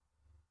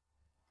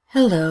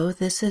Hello,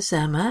 this is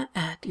Emma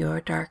at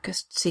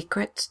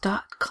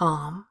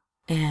yourdarkestsecrets.com,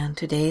 and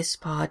today's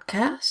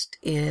podcast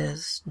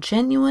is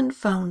Genuine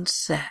Phone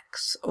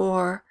Sex,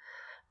 or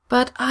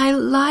But I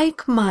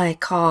Like My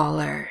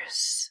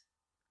Callers.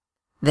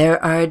 There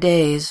are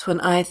days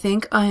when I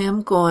think I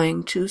am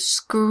going to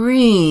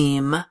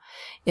scream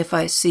if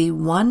I see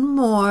one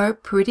more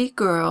pretty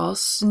girl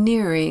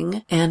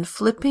sneering and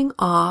flipping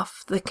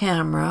off the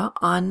camera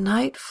on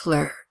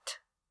Niteflirt.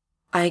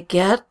 I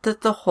get that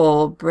the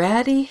whole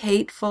bratty,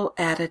 hateful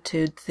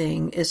attitude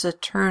thing is a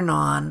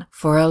turn-on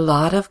for a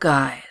lot of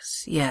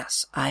guys.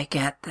 Yes, I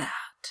get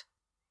that.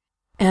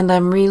 And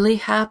I'm really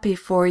happy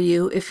for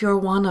you if you're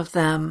one of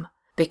them,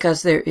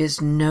 because there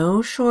is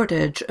no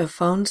shortage of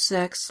phone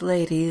sex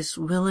ladies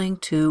willing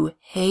to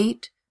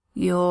hate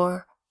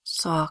your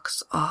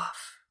socks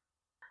off.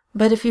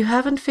 But if you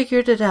haven't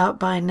figured it out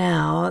by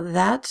now,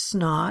 that's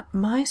not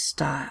my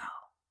style.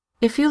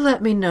 If you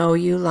let me know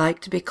you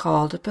like to be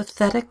called a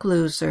pathetic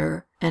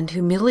loser and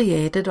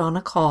humiliated on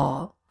a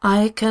call,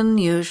 I can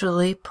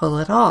usually pull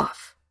it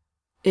off.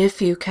 If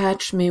you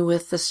catch me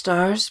with the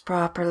stars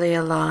properly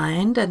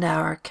aligned and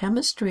our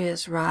chemistry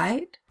is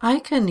right, I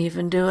can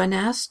even do a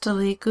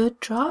nastily good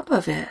job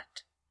of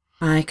it.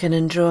 I can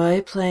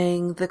enjoy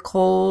playing the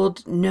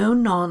cold,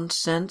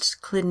 no-nonsense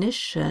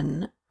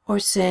clinician or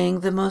saying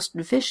the most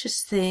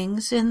vicious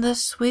things in the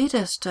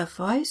sweetest of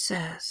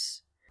voices.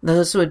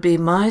 Those would be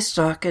my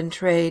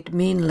stock-in-trade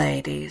mean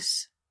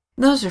ladies.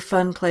 Those are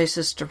fun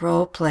places to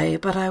role-play,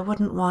 but I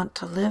wouldn't want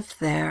to live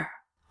there.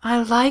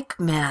 I like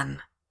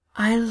men.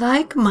 I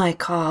like my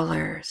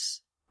callers.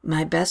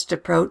 My best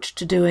approach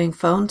to doing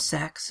phone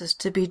sex is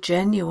to be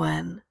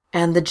genuine,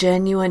 and the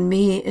genuine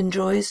me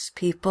enjoys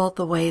people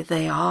the way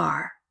they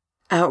are.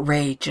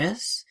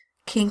 Outrageous,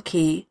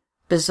 kinky,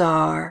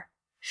 bizarre,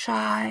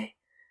 shy,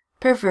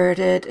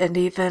 perverted, and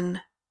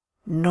even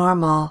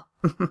normal.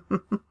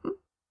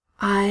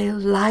 I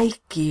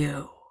like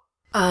you.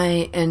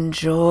 I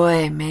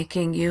enjoy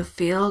making you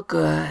feel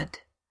good.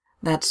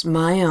 That's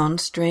my own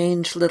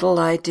strange little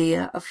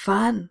idea of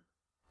fun.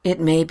 It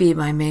may be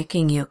by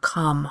making you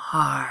come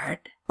hard,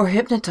 or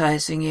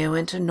hypnotizing you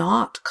into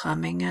not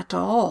coming at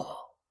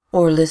all,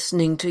 or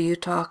listening to you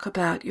talk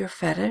about your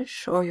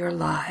fetish or your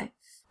life.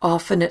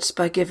 Often it's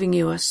by giving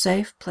you a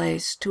safe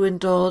place to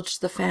indulge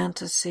the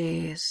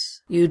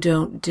fantasies you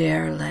don't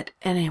dare let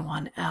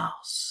anyone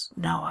else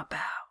know about.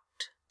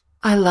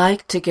 I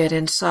like to get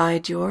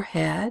inside your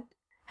head,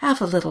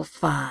 have a little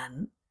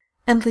fun,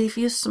 and leave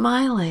you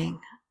smiling.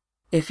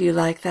 If you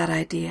like that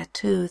idea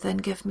too, then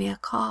give me a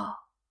call.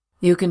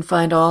 You can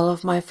find all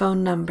of my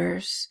phone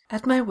numbers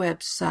at my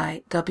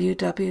website,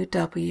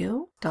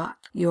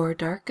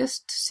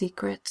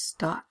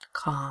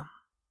 www.yourdarkestsecrets.com.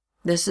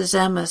 This is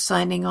Emma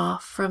signing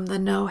off from the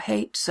No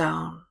Hate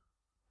Zone.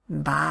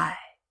 Bye.